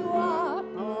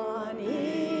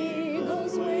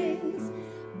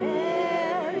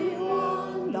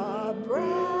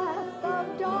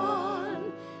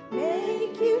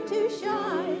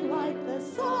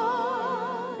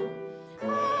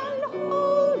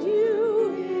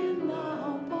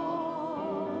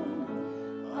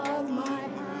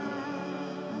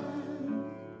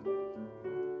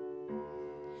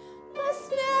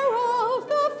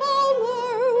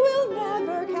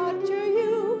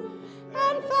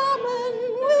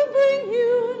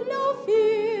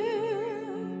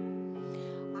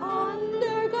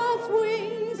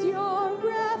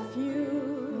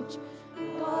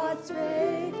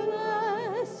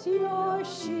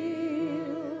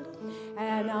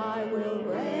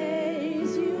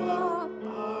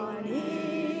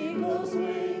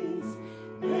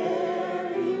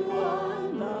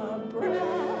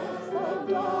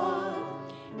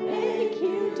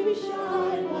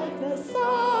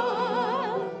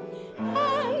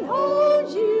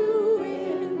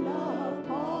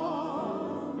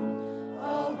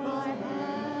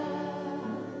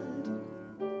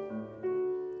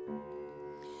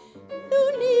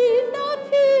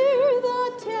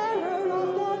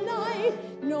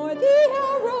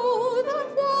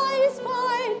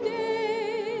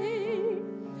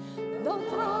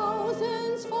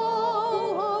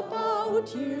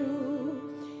without you,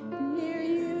 near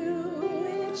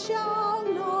you it shall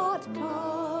not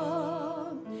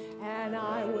come. And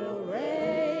I will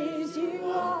raise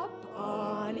you up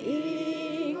on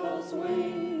eagle's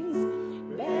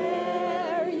wings,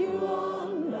 bear you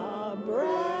on the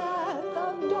breath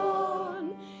of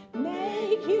dawn,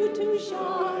 make you to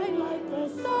shine like the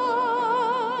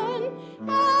sun,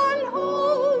 and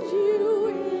hold you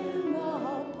in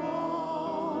the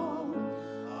palm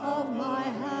of my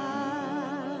hand.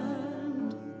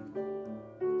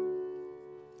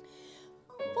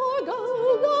 For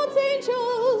God's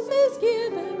angels is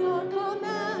given a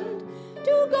command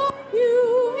to guard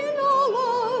you in all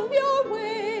of your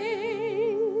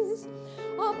ways.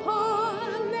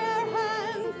 Upon their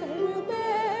hands they will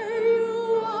bear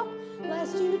you up,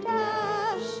 lest you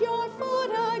dash your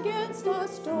foot against a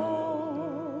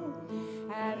stone.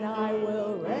 And I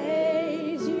will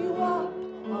raise you up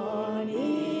on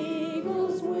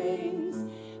eagle's wings,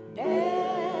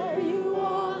 bear you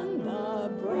on the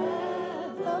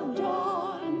breath of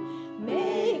dawn,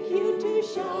 make you to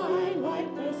shine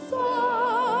like the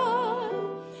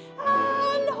sun,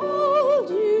 and hold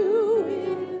you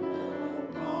in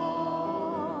the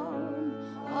palm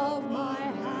of my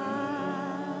hand.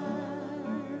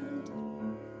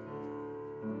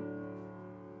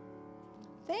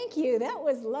 Thank you, that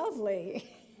was lovely.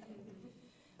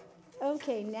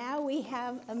 Okay, now we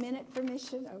have a minute for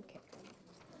mission. Okay.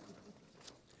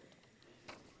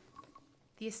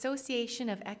 The Association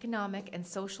of Economic and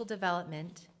Social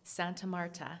Development, Santa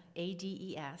Marta,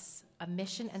 ADES, a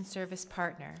mission and service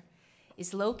partner,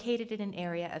 is located in an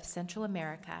area of Central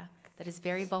America that is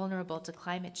very vulnerable to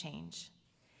climate change.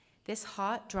 This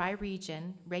hot, dry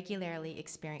region regularly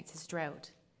experiences drought.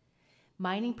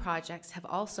 Mining projects have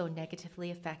also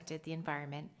negatively affected the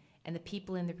environment and the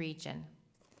people in the region.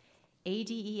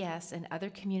 ADES and other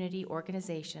community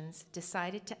organizations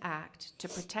decided to act to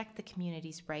protect the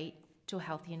community's right to a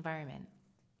healthy environment.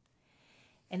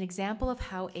 An example of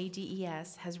how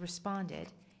ADES has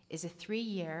responded is a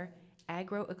 3-year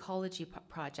agroecology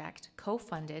project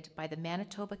co-funded by the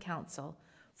Manitoba Council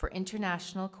for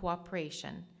International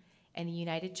Cooperation and the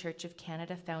United Church of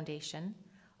Canada Foundation,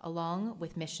 along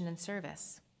with Mission and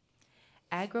Service.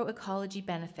 Agroecology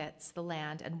benefits the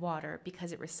land and water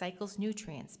because it recycles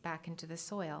nutrients back into the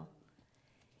soil.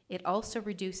 It also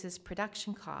reduces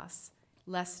production costs,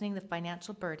 lessening the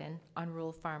financial burden on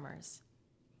rural farmers.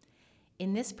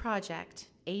 In this project,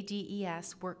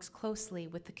 ADES works closely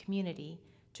with the community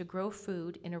to grow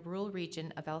food in a rural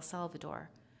region of El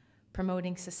Salvador,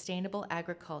 promoting sustainable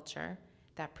agriculture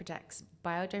that protects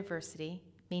biodiversity,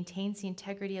 maintains the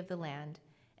integrity of the land,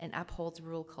 and upholds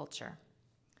rural culture.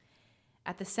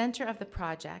 At the center of the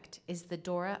project is the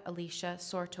Dora Alicia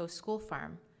Sorto School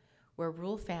Farm, where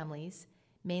rural families,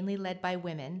 mainly led by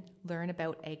women, learn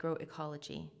about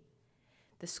agroecology.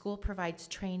 The school provides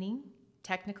training,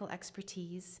 technical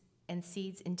expertise, and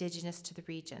seeds indigenous to the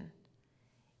region.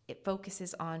 It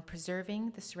focuses on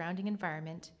preserving the surrounding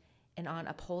environment and on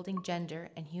upholding gender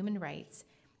and human rights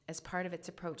as part of its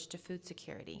approach to food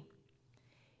security.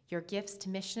 Your gifts to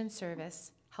Mission and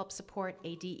Service help support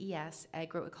ADES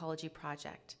Agroecology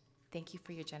Project. Thank you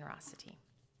for your generosity.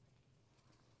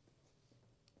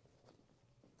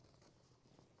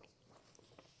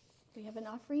 We have an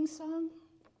offering song.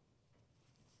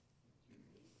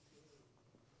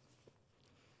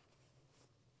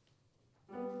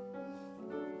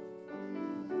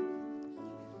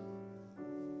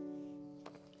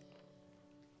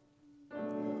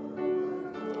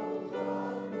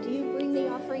 Do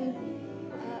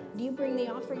you bring the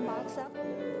offering box up?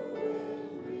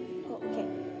 Oh, okay.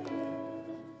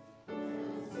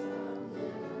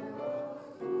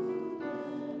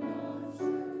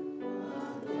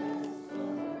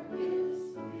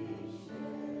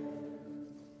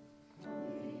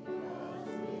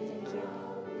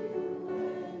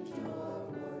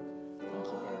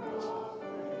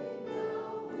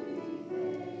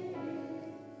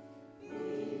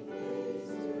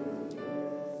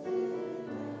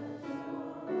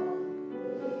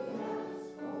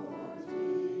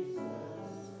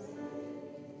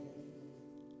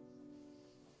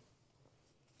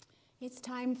 It's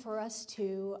time for us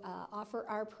to offer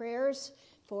our prayers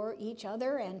for each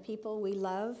other and people we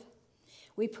love.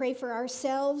 We pray for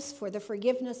ourselves, for the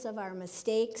forgiveness of our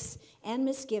mistakes and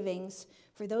misgivings,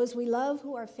 for those we love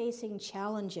who are facing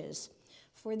challenges,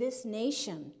 for this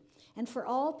nation, and for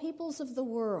all peoples of the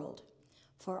world,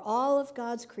 for all of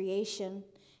God's creation,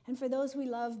 and for those we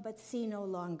love but see no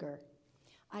longer.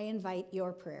 I invite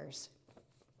your prayers.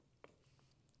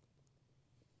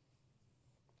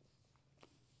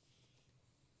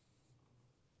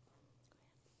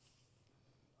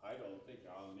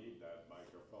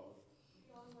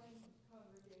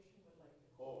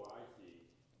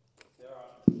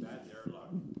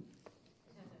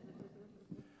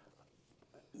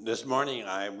 This morning,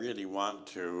 I really want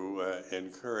to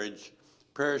encourage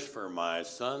prayers for my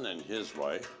son and his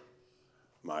wife,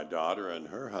 my daughter and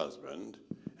her husband,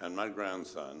 and my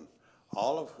grandson,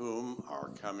 all of whom are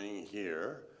coming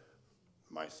here.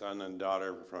 My son and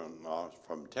daughter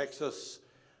from Texas,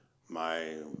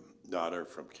 my daughter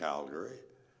from Calgary,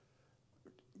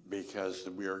 because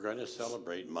we are going to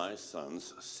celebrate my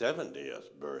son's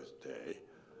 70th birthday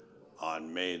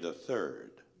on May the 3rd.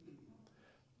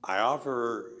 I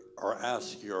offer or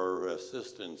ask your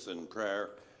assistance in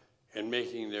prayer in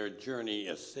making their journey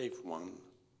a safe one,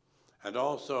 and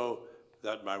also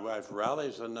that my wife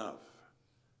rallies enough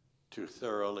to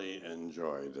thoroughly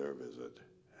enjoy their visit.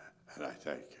 And I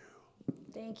thank you.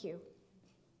 Thank you.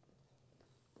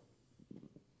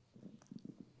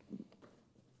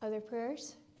 Other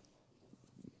prayers?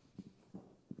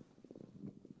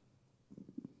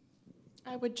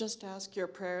 I would just ask your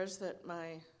prayers that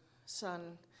my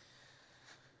son,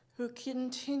 who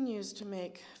continues to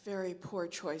make very poor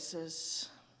choices,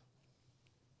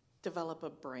 develop a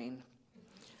brain,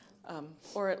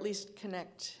 or at least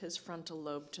connect his frontal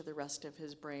lobe to the rest of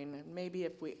his brain. And maybe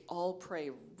if we all pray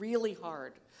really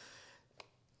hard,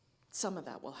 some of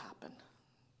that will happen.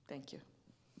 Thank you.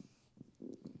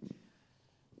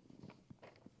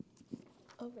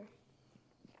 Over.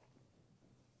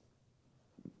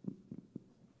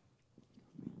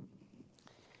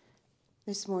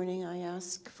 This morning I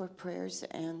ask for prayers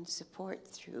and support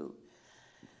through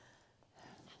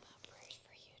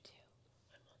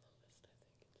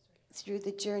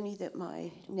the journey that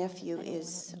my nephew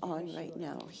is on right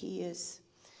now. He is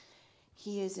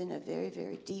in a very,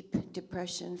 very deep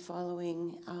depression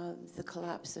following the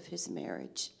collapse of his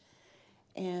marriage.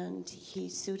 And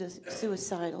he's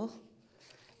suicidal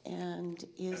and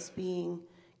is being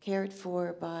cared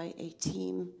for by a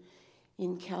team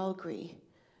in Calgary.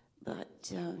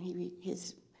 But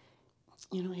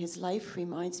his life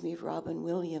reminds me of Robin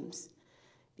Williams,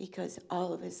 because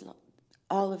all of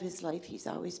his life he's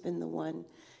always been the one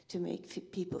to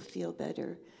make people feel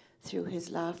better through his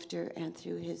laughter and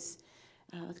through his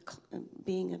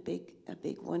being a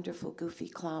big wonderful goofy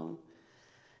clown.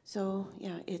 So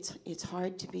yeah, it's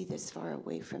hard to be this far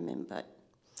away from him, but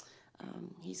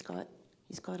he's got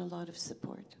a lot of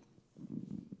support.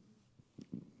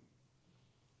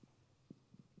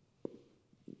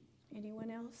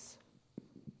 Anyone else?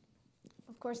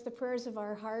 Of course, the prayers of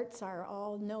our hearts are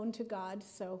all known to God,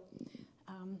 so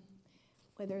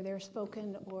whether they're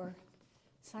spoken or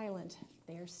silent,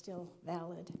 they are still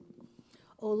valid.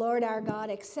 O Lord our God,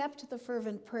 accept the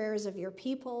fervent prayers of your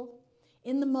people.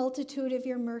 In the multitude of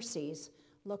your mercies,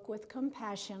 look with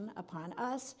compassion upon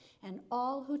us and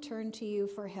all who turn to you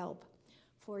for help.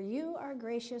 For you are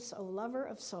gracious, O lover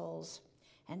of souls,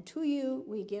 and to you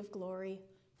we give glory,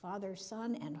 Father,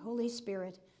 Son, and Holy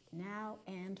Spirit, now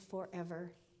and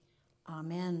forever.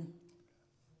 Amen.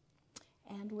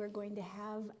 And we're going to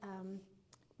have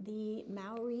the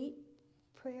Maori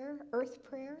prayer, earth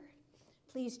prayer.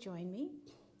 Please join me.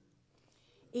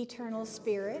 Eternal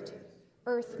Spirit,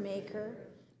 earth maker,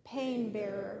 pain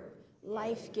bearer,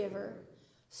 life giver,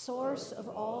 source of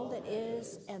all that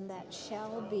is and that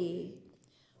shall be,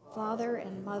 Father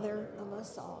and Mother of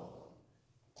us all,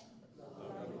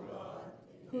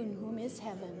 in whom is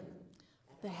heaven,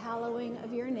 the hallowing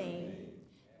of your name,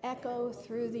 echo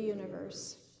through the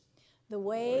universe. The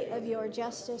way of your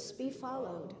justice be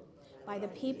followed by the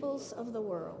peoples of the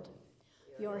world.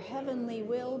 Your heavenly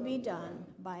will be done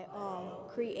by all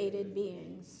created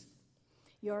beings.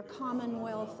 Your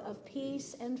commonwealth of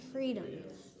peace and freedom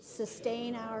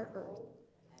sustain our earth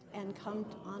and come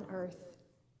on earth.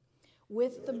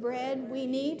 With the bread we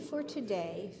need for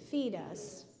today, feed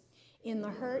us. In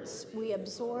the hurts we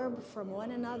absorb from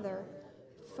one another,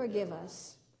 forgive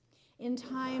us. In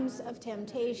times of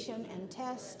temptation and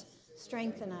test,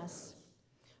 strengthen us.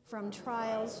 From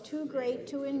trials too great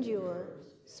to endure,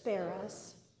 spare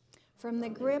us. From the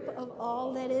grip of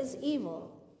all that is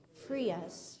evil, free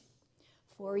us.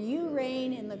 For you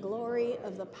reign in the glory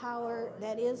of the power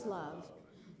that is love,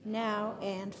 now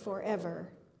and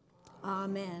forever.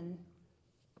 Amen.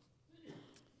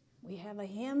 We have a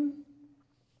hymn,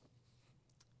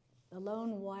 The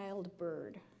Lone Wild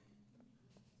Bird.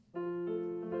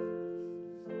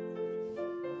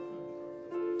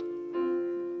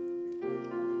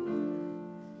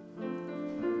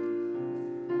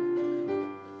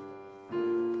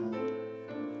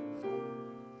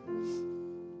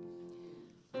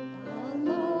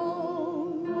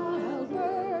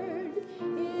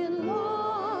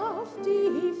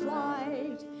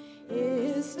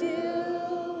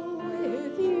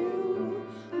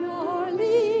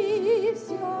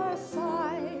 Your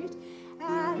sight,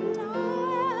 and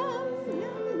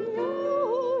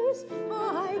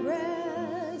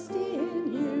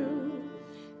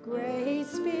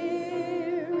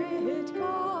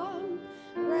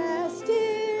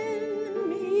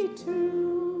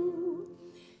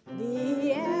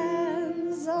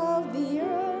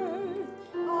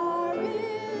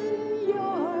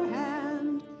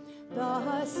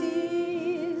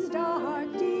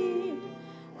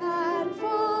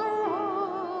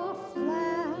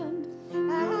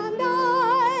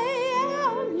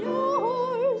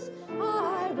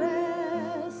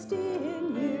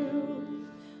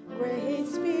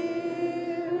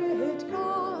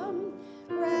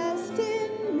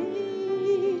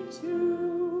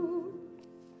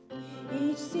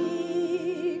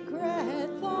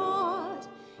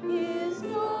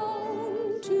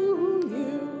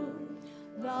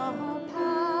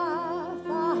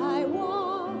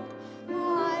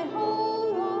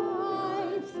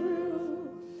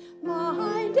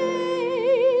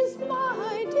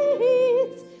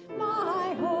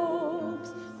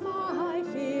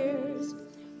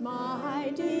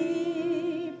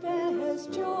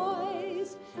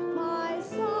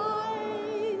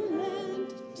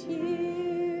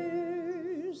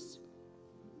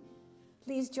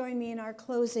please join me in our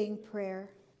closing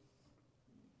prayer.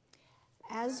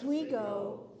 As we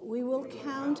go, we will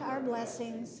count our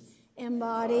blessings,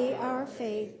 embody our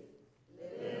faith,